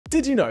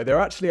Did you know there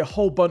are actually a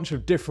whole bunch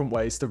of different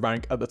ways to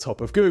rank at the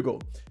top of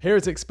Google? Here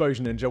at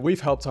Exposure Ninja,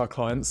 we've helped our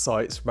clients'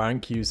 sites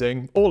rank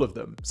using all of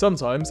them,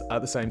 sometimes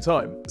at the same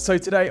time. So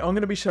today I'm going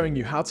to be showing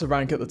you how to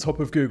rank at the top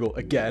of Google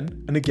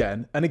again and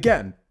again and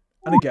again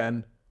and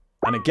again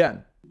and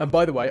again. And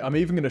by the way, I'm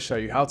even going to show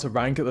you how to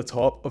rank at the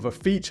top of a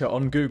feature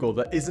on Google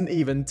that isn't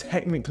even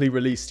technically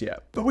released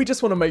yet. But we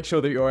just want to make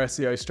sure that your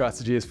SEO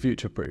strategy is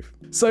future-proof.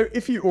 So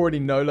if you already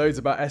know loads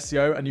about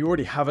SEO and you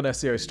already have an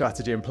SEO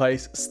strategy in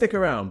place, stick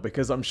around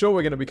because I'm sure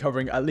we're going to be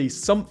covering at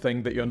least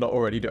something that you're not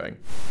already doing.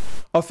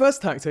 Our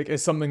first tactic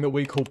is something that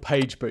we call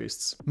page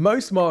boosts.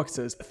 Most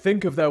marketers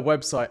think of their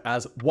website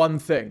as one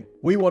thing.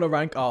 We want to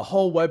rank our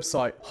whole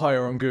website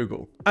higher on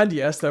Google. And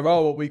yes, there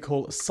are what we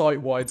call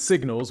site-wide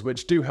signals,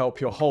 which do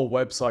help your whole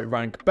website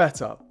rank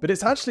better. But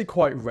it's actually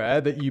quite rare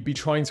that you'd be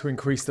trying to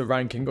increase the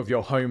ranking of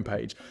your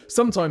homepage.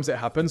 Sometimes it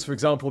happens. For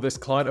example, this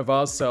client of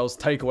ours sells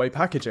takeaway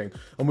packaging,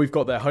 and we've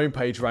got their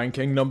homepage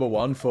ranking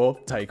 #1 for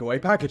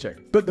takeaway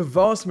packaging. But the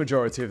vast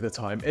majority of the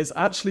time, it's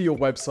actually your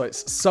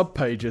website's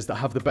subpages that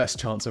have the best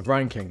chance of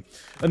ranking.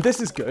 And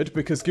this is good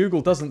because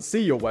Google doesn't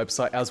see your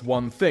website as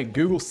one thing.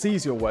 Google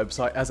sees your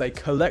website as a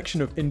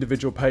collection of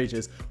individual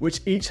pages,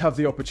 which each have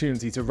the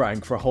opportunity to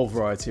rank for a whole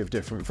variety of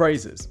different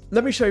phrases.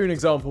 Let me show you an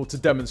example to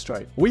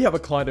demonstrate. We have a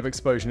client of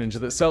Exposure Ninja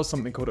that sells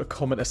something called a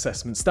common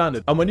assessment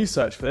standard. And when you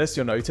search for this,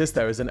 you'll notice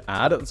there is an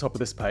ad at the top of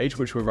this page,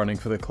 which we're running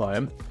for the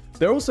client.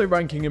 They're also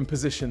ranking in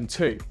position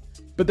 2.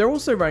 But they're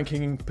also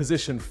ranking in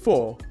position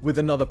 4 with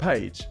another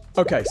page.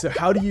 Okay, so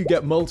how do you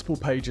get multiple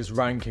pages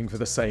ranking for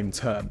the same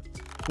term?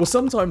 Well,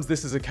 sometimes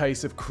this is a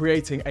case of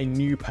creating a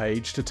new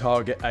page to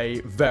target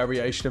a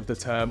variation of the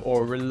term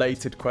or a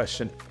related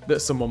question that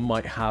someone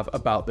might have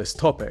about this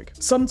topic.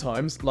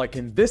 Sometimes, like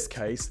in this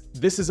case,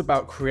 this is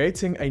about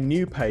creating a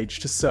new page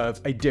to serve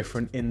a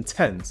different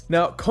intent.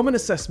 Now, Common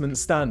Assessment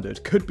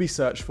Standard could be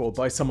searched for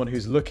by someone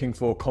who's looking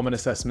for Common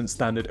Assessment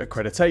Standard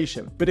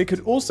accreditation, but it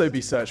could also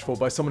be searched for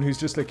by someone who's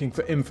just looking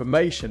for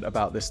information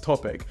about this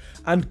topic.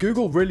 And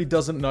Google really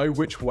doesn't know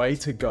which way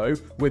to go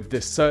with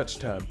this search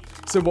term.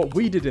 So what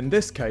we did in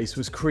this case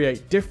was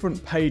create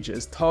different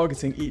pages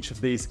targeting each of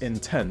these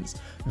intents.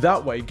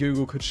 That way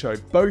Google could show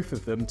both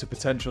of them to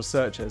potential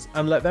searchers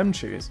and let them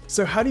choose.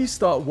 So how do you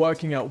start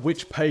working out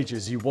which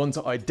pages you want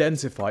to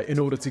identify in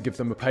order to give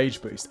them a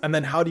page boost? And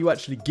then how do you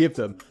actually give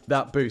them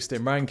that boost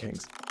in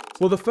rankings?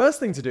 Well, the first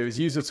thing to do is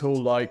use a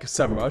tool like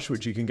SEMrush,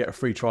 which you can get a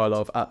free trial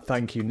of at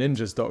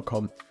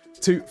thankyouninjas.com,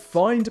 to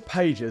find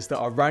pages that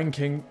are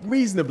ranking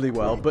reasonably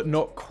well, but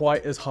not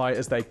quite as high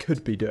as they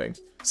could be doing.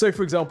 So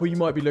for example, you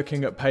might be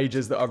looking at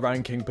pages that are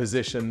ranking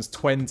positions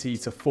 20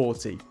 to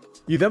 40.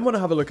 You then want to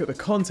have a look at the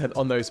content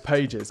on those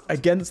pages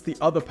against the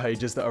other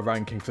pages that are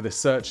ranking for this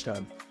search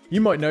term.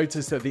 You might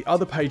notice that the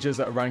other pages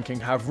that are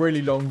ranking have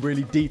really long,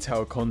 really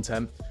detailed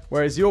content,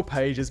 whereas your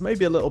page is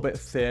maybe a little bit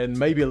thin,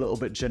 maybe a little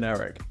bit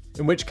generic.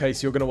 In which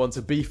case you're going to want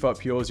to beef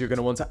up yours, you're going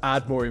to want to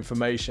add more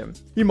information.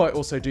 You might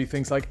also do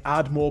things like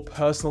add more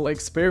personal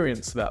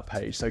experience to that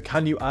page. So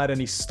can you add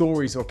any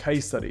stories or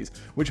case studies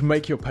which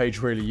make your page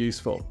really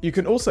useful? You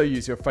can also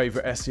use your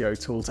favorite SEO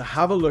tool to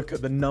have a look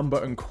at the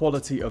number and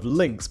quality of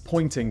links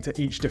pointing to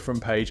each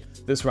different page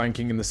that's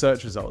ranking in the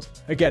search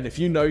results. Again, if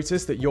you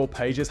notice that your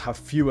pages have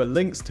fewer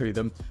links to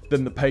them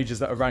than the pages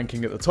that are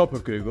ranking at the top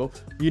of Google,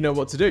 you know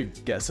what to do,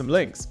 get some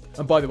links.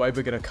 And by the way,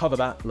 we're going to cover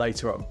that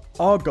later on.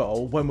 Our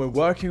goal when we're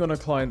working on a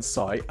client's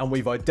site and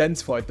we've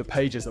identified the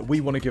pages that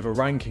we want to give a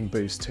ranking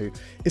boost to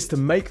is to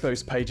make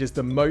those pages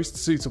the most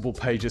suitable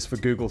pages for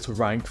Google to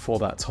rank for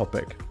that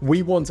topic.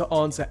 We want to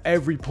answer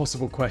every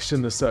possible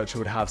question the searcher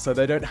would have so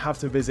they don't have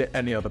to visit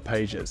any other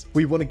pages.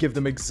 We want to give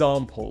them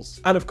examples.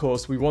 And of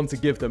course, we want to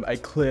give them a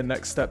clear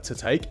next step to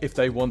take if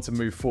they want to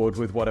move forward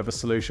with whatever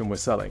solution we're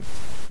selling.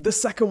 The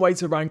second way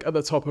to rank at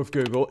the top of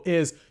Google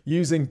is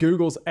using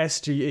Google's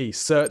SGE,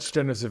 Search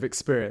Generative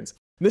Experience.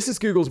 This is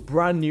Google's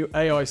brand new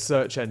AI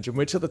search engine,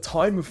 which at the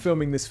time of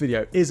filming this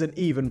video isn't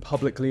even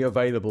publicly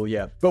available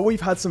yet. But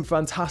we've had some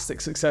fantastic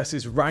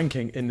successes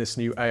ranking in this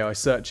new AI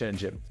search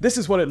engine. This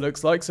is what it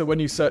looks like. So when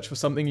you search for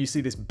something, you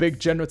see this big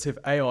generative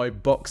AI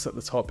box at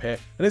the top here,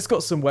 and it's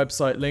got some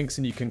website links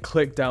and you can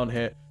click down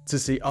here to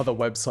see other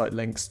website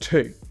links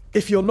too.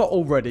 If you're not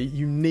already,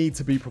 you need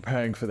to be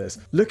preparing for this.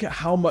 Look at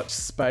how much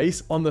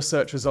space on the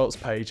search results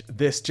page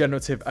this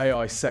generative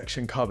AI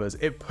section covers.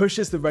 It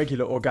pushes the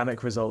regular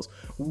organic results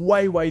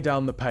way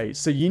down the page.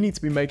 So you need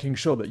to be making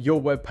sure that your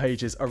web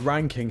pages are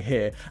ranking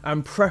here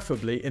and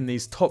preferably in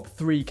these top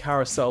 3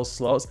 carousel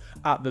slots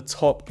at the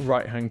top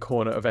right-hand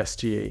corner of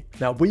SGE.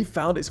 Now we've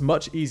found it's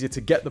much easier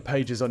to get the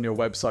pages on your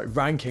website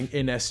ranking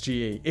in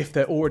SGE if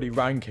they're already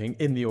ranking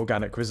in the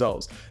organic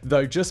results.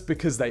 Though just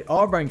because they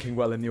are ranking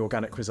well in the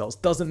organic results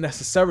doesn't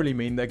necessarily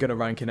mean they're going to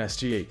rank in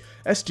SGE.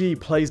 SGE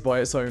plays by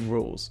its own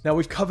rules. Now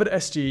we've covered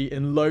SGE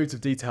in loads of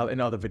detail in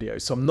other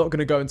videos, so I'm not going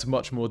to go into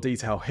much more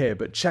detail here,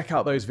 but check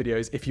out those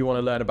videos if you want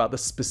to learn about the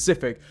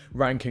specific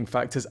ranking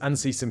factors and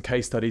see some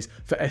case studies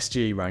for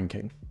SGE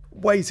ranking.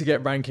 Way to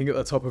get ranking at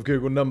the top of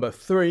Google. Number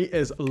 3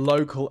 is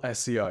local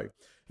SEO.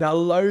 Now,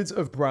 loads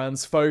of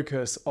brands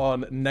focus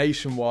on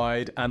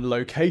nationwide and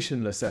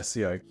locationless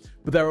SEO,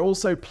 but there are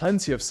also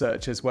plenty of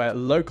searches where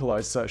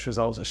localized search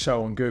results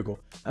show on Google,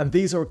 and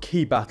these are a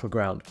key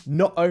battleground.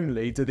 Not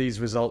only do these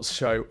results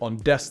show on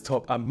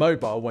desktop and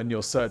mobile when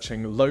you're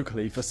searching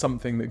locally for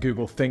something that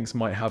Google thinks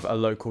might have a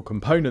local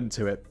component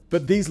to it,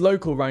 but these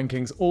local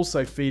rankings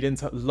also feed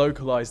into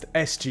localized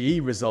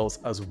SGE results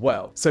as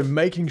well. So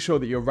making sure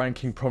that you're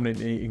ranking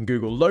prominently in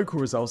Google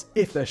local results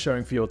if they're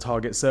showing for your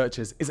target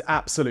searches is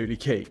absolutely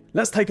key.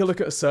 Let's take a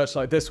look at a search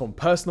like this one,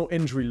 personal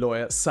injury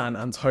lawyer San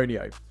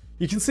Antonio.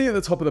 You can see at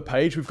the top of the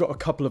page, we've got a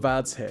couple of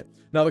ads here.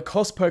 Now, the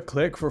cost per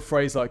click for a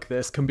phrase like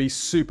this can be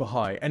super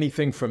high,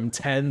 anything from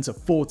 $10 to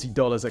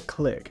 $40 a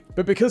click.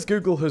 But because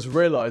Google has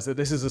realized that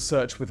this is a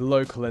search with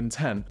local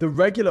intent, the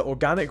regular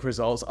organic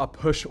results are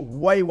pushed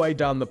way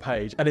down the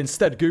page, and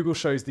instead Google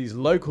shows these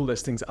local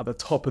listings at the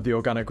top of the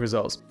organic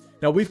results.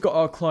 Now, we've got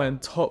our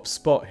client top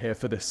spot here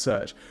for this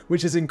search,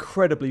 which is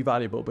incredibly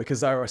valuable because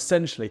they are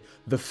essentially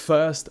the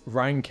first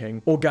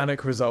ranking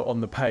organic result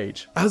on the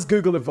page. As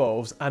Google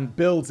evolves and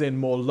builds in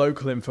more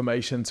local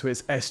information to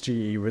its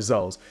SGE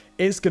results,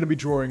 it's going to be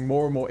drawing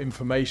more and more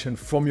information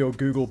from your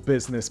Google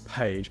business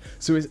page.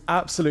 So it's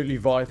absolutely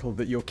vital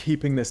that you're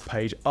keeping this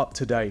page up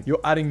to date.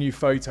 You're adding new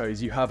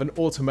photos, you have an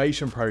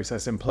automation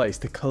process in place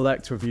to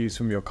collect reviews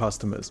from your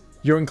customers.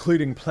 You're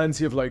including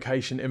plenty of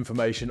location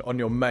information on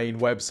your main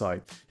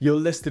website. You're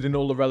listed in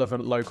all the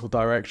relevant local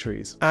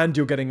directories, and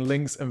you're getting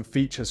links and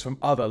features from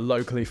other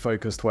locally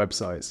focused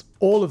websites.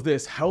 All of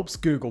this helps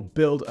Google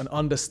build an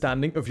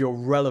understanding of your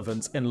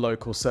relevance in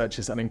local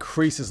searches and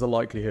increases the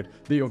likelihood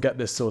that you'll get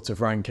this sort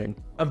of ranking.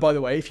 And by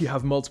the way, if you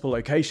have multiple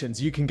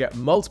locations, you can get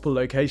multiple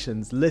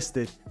locations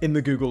listed in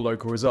the Google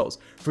local results.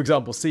 For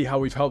example, see how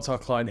we've helped our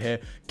client here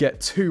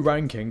get 2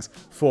 rankings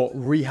for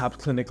Rehab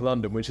Clinic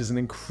London, which is an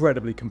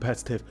incredibly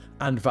competitive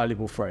and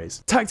valuable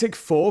phrase. Tactic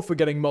 4 for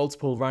getting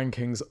multiple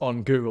rankings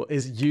on Google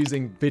is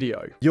using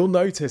video. You'll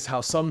notice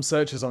how some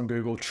searches on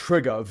Google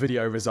trigger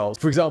video results.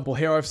 For example,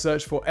 here I've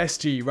searched for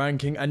SGE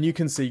ranking, and you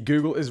can see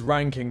Google is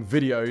ranking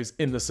videos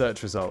in the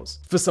search results.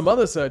 For some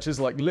other searches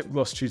like lip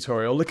gloss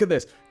tutorial, look at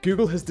this.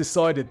 Google has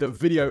decided that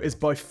video is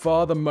by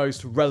far the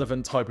most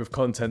relevant type of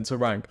content to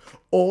rank.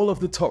 All of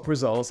the top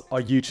results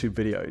are YouTube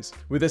videos,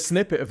 with a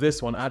snippet of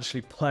this one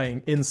actually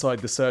playing inside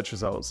the search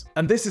results.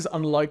 And this is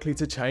unlikely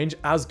to change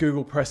as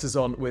Google presses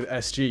on with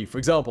SGE. For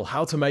example,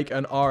 how to make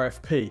an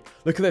RFP.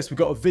 Look at this, we've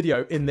got a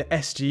video in the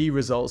SGE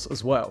results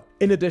as well.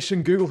 In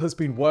addition, Google has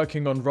been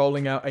working on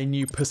rolling out a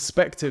new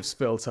perspectives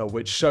filter,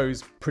 which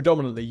shows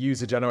predominantly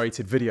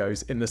user-generated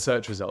videos in the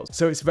search results.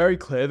 So it's very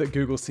clear that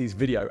Google sees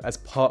video as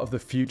part of the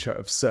future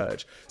of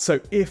search.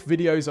 So if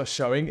videos are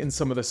showing in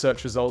some of the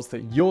search results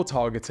that you're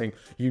targeting,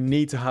 you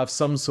need to have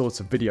some sort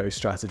of video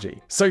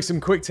strategy. So some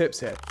quick tips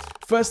here.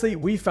 Firstly,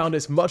 we found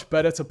it's much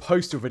better to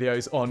post your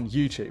videos on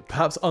YouTube.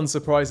 Perhaps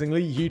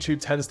unsurprisingly, YouTube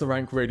tends to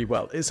rank really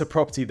well. It's a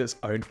property that's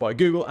owned by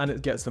Google and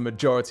it gets the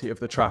majority of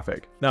the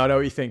traffic. Now I know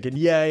what you're thinking,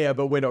 yeah,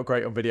 but we're not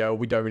great on video.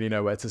 We don't really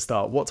know where to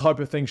start. What type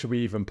of thing should we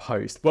even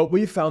post? Well,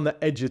 we found that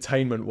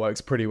edutainment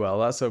works pretty well.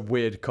 That's a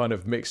weird kind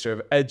of mixture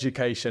of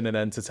education and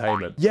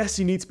entertainment. Yes,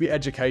 you need to be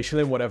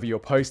educational in whatever you're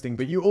posting,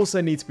 but you also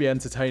need to be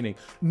entertaining.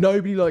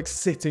 Nobody likes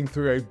sitting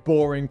through a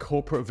boring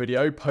corporate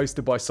video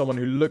posted by someone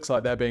who looks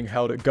like they're being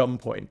held at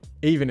gunpoint.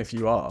 Even if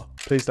you are.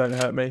 Please don't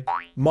hurt me.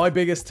 My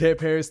biggest tip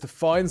here is to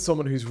find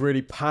someone who's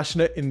really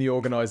passionate in the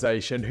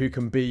organization who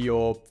can be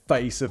your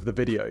face of the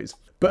videos.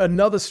 But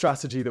another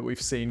strategy that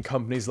we've seen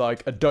companies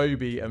like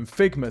Adobe and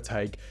Figma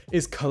take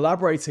is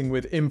collaborating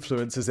with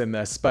influencers in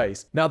their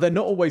space. Now, they're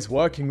not always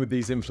working with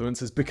these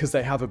influencers because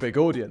they have a big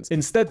audience.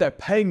 Instead, they're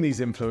paying these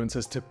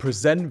influencers to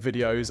present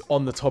videos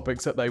on the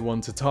topics that they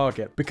want to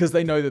target because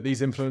they know that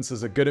these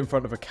influencers are good in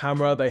front of a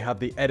camera, they have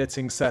the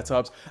editing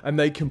setups, and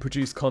they can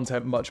produce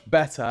content much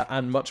better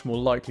and much more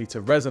likely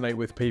to resonate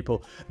with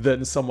people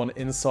than someone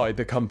inside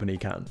the company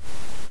can.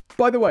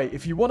 By the way,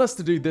 if you want us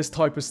to do this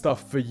type of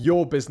stuff for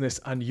your business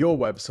and your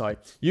website,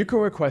 you can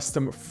request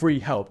some free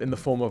help in the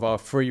form of our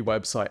free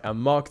website and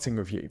marketing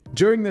review.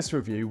 During this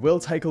review, we'll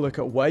take a look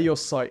at where your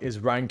site is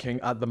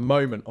ranking at the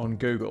moment on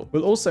Google.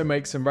 We'll also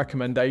make some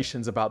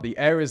recommendations about the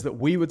areas that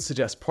we would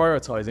suggest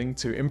prioritizing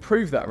to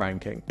improve that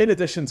ranking. In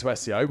addition to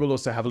SEO, we'll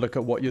also have a look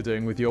at what you're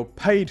doing with your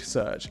paid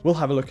search. We'll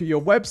have a look at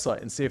your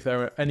website and see if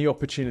there are any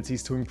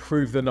opportunities to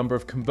improve the number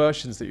of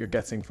conversions that you're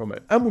getting from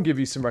it. And we'll give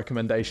you some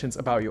recommendations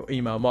about your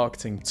email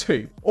marketing too.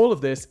 All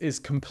of this is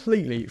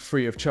completely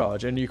free of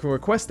charge, and you can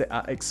request it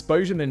at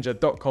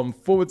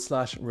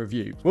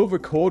exposureninja.com/review. We'll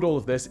record all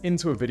of this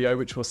into a video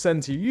which we'll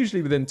send to you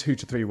usually within 2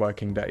 to 3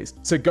 working days.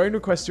 So go and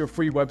request your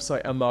free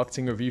website and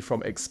marketing review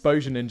from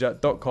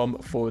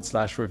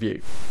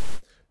exposureninja.com/review.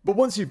 But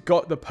once you've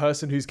got the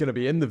person who's going to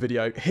be in the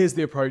video, here's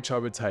the approach I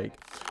would take.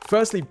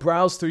 Firstly,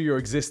 browse through your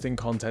existing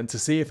content to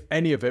see if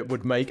any of it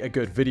would make a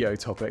good video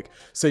topic.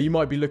 So you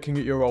might be looking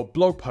at your old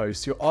blog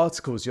posts, your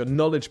articles, your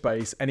knowledge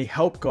base, any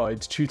help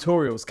guides,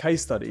 tutorials,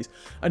 case studies,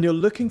 and you're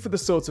looking for the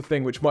sort of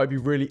thing which might be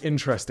really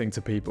interesting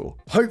to people.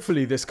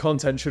 Hopefully this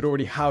content should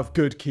already have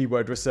good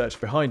keyword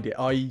research behind it,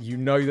 i.e. you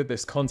know that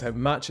this content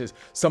matches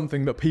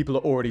something that people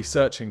are already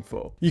searching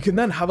for. You can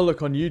then have a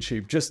look on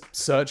YouTube, just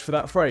search for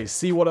that phrase,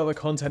 see what other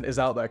content is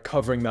out there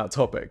covering that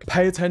topic.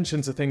 Pay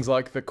attention to things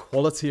like the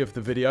quality of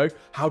the video,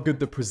 how good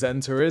the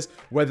presenter is,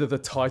 whether the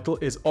title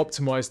is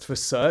optimized for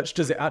search,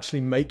 does it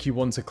actually make you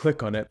want to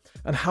click on it,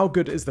 and how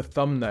good is the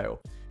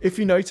thumbnail. If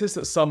you notice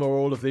that some or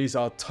all of these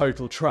are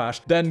total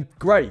trash, then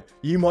great,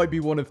 you might be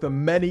one of the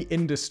many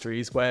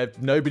industries where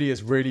nobody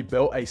has really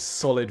built a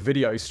solid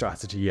video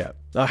strategy yet.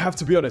 Now, I have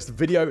to be honest,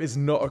 video is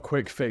not a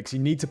quick fix. You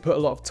need to put a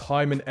lot of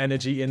time and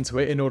energy into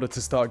it in order to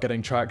start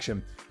getting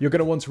traction. You're going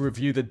to want to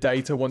review the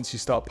data once you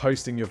start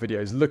posting your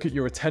videos. Look at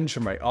your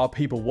attention rate. Are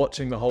people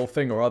watching the whole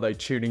thing or are they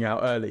tuning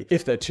out early?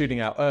 If they're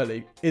tuning out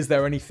early, is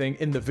there anything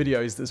in the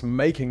videos that's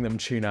making them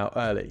tune out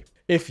early?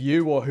 If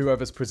you or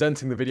whoever's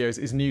presenting the videos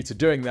is new to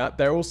doing that,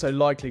 they're also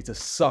likely to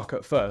suck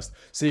at first,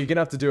 so you're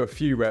gonna have to do a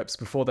few reps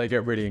before they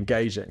get really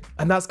engaging.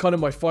 And that's kind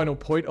of my final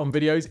point on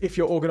videos. If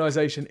your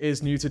organization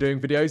is new to doing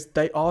videos,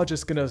 they are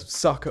just gonna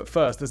suck at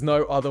first. There's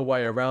no other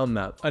way around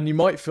that. And you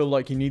might feel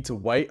like you need to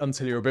wait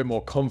until you're a bit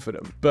more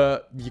confident,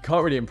 but you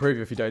can't really improve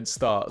if you don't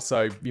start,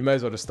 so you may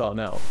as well just start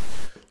now.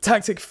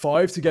 Tactic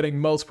 5 to getting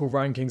multiple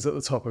rankings at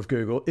the top of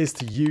Google is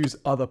to use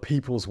other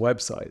people's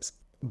websites.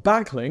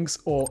 Backlinks,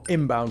 or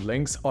inbound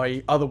links,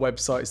 i.e. other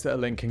websites that are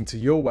linking to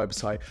your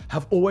website,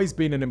 have always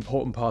been an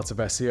important part of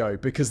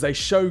SEO because they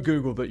show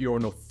Google that you're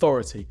an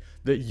authority,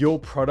 that your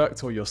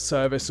product or your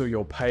service or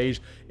your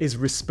page is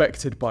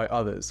respected by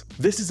others.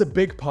 This is a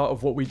big part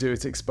of what we do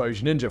at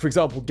Exposure Ninja. For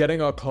example,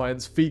 getting our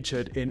clients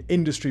featured in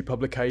industry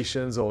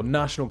publications or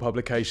national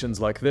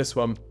publications like this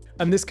one.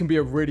 And this can be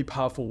a really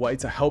powerful way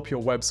to help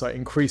your website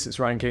increase its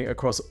ranking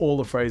across all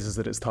the phrases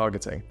that it's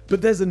targeting.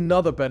 But there's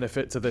another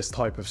benefit to this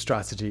type of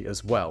strategy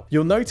as well.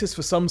 You'll notice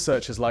for some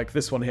searches like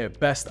this one here,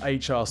 best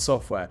HR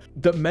software,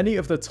 that many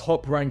of the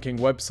top ranking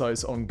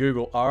websites on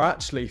Google are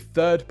actually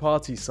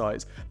third-party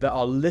sites that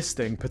are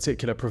listing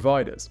particular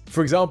providers.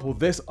 For example,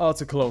 this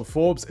article on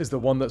Forbes is the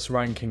one that's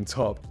ranking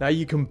top. Now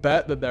you can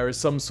bet that there is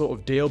some sort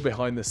of deal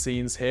behind the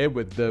scenes here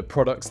with the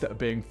products that are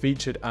being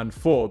featured and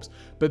Forbes,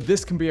 but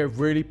this can be a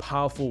really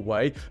powerful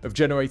way of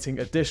generating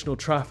additional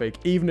traffic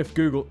even if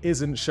Google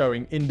isn't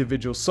showing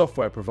individual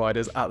software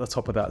providers at the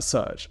top of that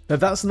search. Now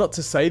that's not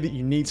to say that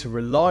you need to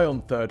rely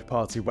on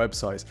third-party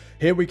websites.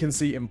 Here we can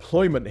see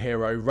Employment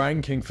Hero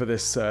ranking for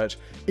this search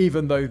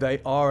even though they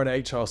are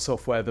an HR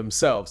software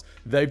themselves.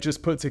 They've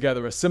just put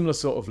together a similar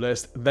sort of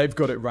list, they've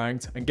got it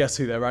ranked, and guess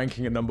who they're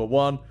ranking at number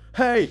 1?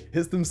 Hey,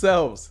 it's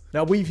themselves.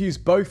 Now we've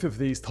used both of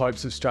these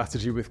types of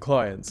strategy with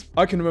clients.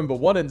 I can remember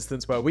one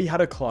instance where we had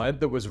a client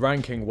that was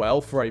ranking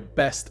well for a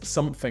best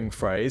something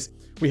phrase.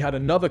 We had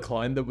another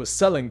client that was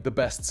selling the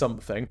best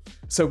something.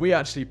 So we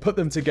actually put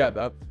them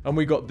together and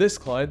we got this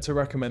client to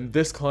recommend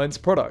this client's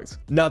product.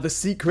 Now the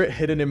secret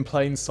hidden in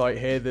plain sight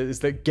here is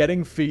that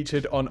getting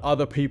featured on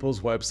other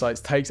people's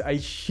websites takes a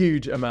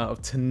huge amount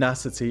of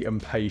tenacity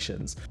and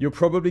patience. You're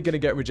probably going to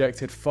get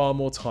rejected far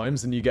more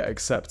times than you get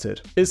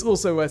accepted. It's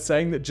also worth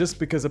saying that just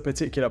because a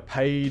particular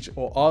page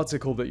or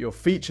article that you're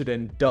featured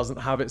in doesn't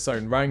have its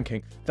own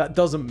ranking, that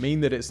doesn't mean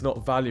that it's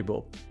not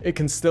valuable. It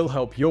can still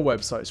help your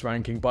website's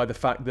ranking by the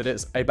fact that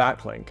it's a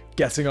backlink.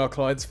 Getting our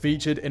clients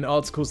featured in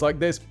articles like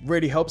this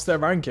really helps their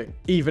ranking,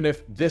 even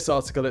if this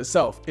article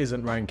itself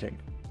isn't ranking.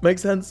 Make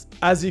sense?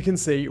 As you can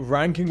see,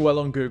 ranking well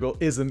on Google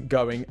isn't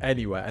going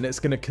anywhere, and it's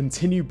going to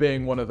continue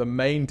being one of the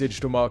main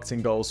digital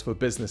marketing goals for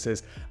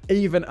businesses,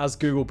 even as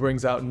Google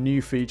brings out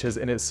new features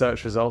in its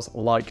search results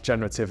like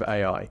generative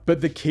AI.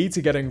 But the key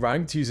to getting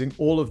ranked using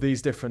all of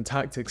these different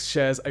tactics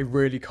shares a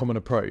really common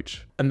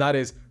approach, and that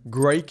is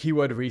great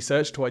keyword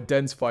research to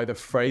identify the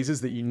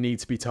phrases that you need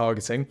to be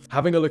targeting,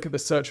 having a look at the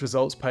search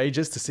results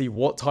pages to see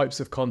what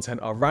types of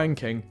content are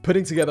ranking,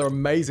 putting together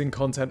amazing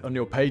content on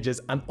your pages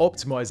and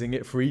optimizing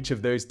it for each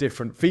of those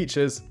different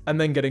features,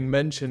 and then getting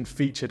mentioned,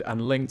 featured,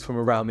 and linked from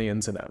around the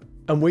internet.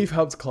 And we've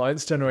helped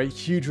clients generate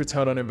huge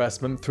return on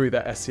investment through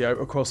their SEO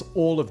across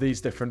all of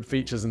these different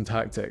features and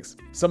tactics.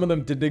 Some of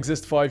them didn't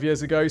exist 5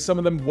 years ago, some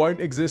of them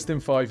won't exist in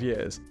 5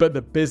 years, but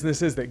the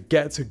businesses that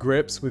get to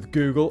grips with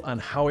Google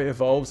and how it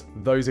evolves,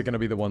 those are going to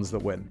be the ones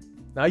that win.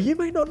 Now you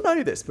may not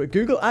know this, but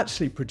Google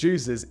actually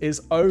produces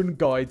its own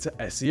guide to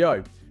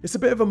SEO. It's a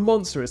bit of a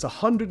monster, it's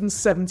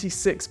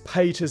 176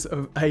 pages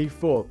of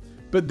A4,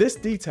 but this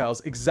details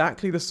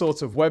exactly the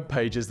sort of web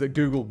pages that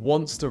Google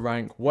wants to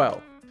rank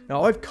well.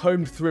 Now I've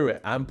combed through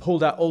it and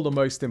pulled out all the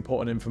most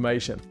important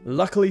information.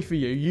 Luckily for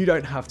you, you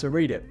don't have to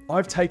read it.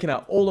 I've taken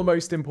out all the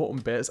most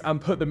important bits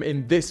and put them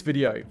in this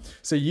video,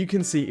 so you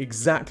can see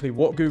exactly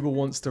what Google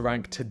wants to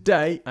rank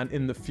today and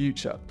in the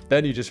future.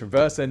 Then you just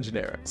reverse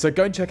engineer it. So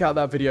go and check out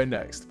that video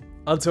next.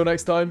 Until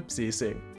next time, see you soon.